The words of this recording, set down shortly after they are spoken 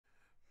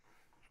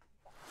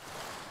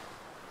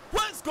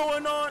What's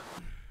going on?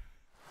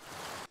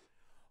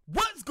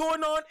 What's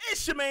going on?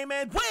 It's your main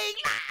man, way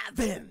live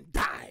and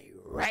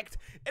direct,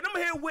 and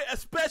I'm here with a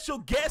special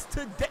guest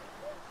today.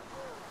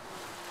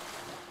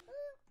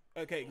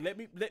 Okay,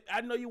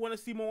 I know you want to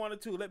see Moana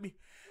 2.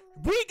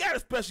 We got a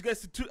special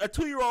guest. A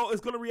 2-year-old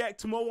is gonna react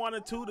to Moana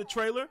 2, the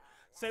trailer.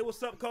 Say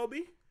what's up,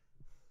 Kobe.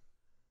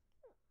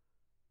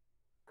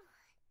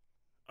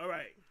 All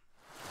right.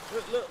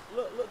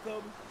 Look,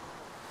 Kobe.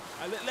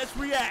 Let's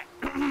react.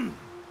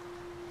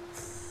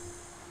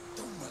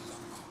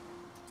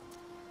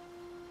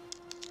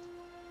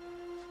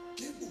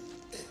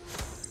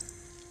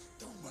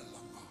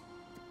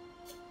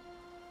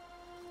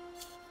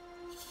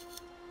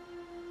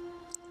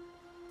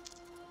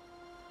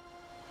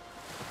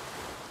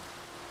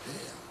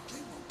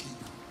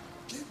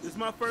 This is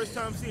my first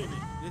time seeing it.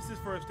 This is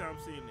first time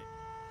seeing it.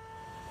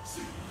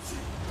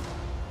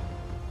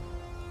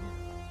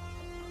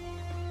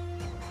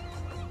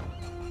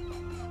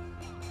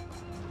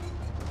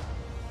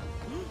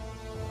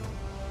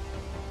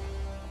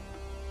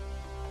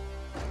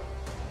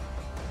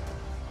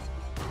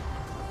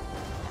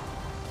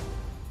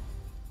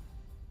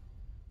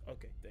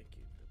 Okay, thank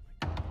you.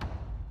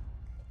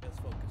 Let's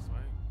focus, all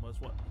right?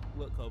 Must what?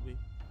 Look, Kobe.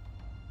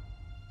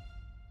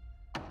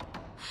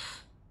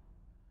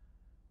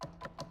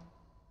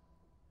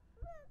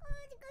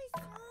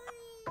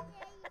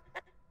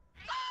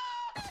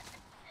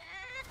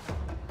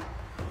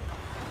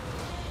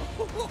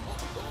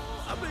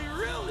 I mean,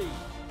 really?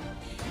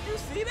 Did you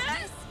see that?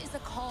 This is a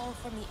call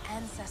from the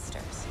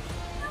ancestors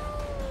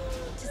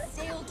to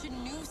sail to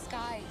new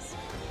skies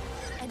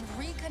and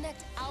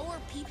reconnect our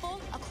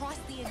people across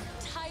the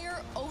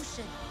entire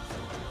ocean.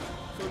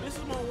 So this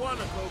is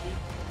Moana, Kobe.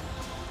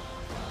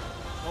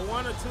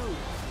 Moana 2.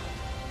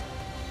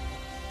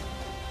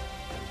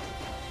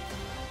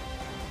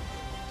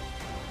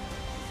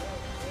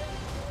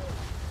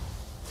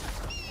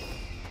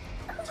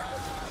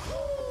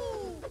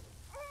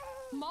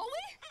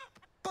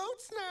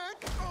 Boat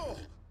snack! Oh!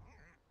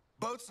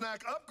 Boat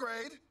snack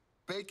upgrade.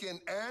 Bacon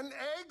and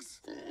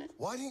eggs?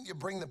 Why didn't you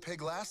bring the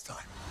pig last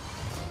time?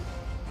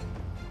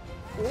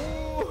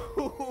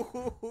 Ooh.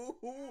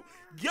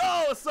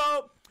 Yo,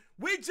 so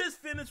we just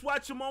finished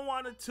watching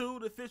Moana 2,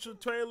 the official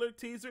trailer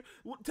teaser.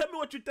 Tell me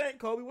what you think,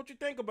 Kobe. What you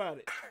think about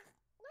it?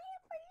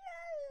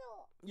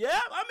 Yeah,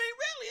 I mean,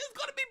 really, it's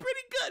gonna be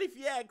pretty good if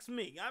you ask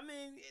me. I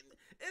mean,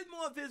 it's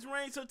more of his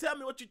range. So tell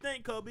me what you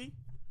think, Kobe.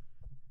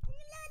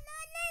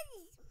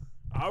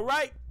 All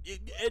right.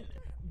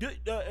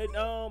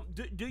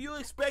 Do you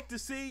expect to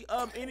see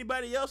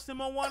anybody else in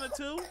Moana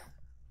 2?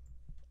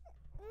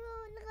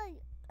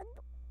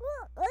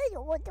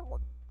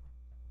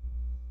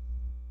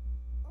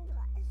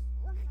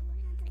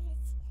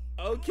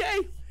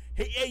 Okay.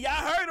 Hey, y'all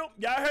heard him.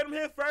 Y'all heard him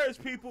here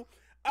first, people.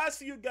 I'll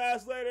see you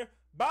guys later.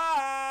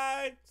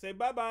 Bye. Say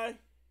bye-bye.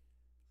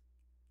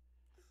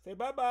 Say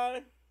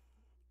bye-bye.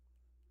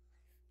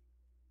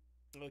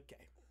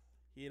 Okay.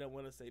 He don't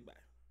want to say bye.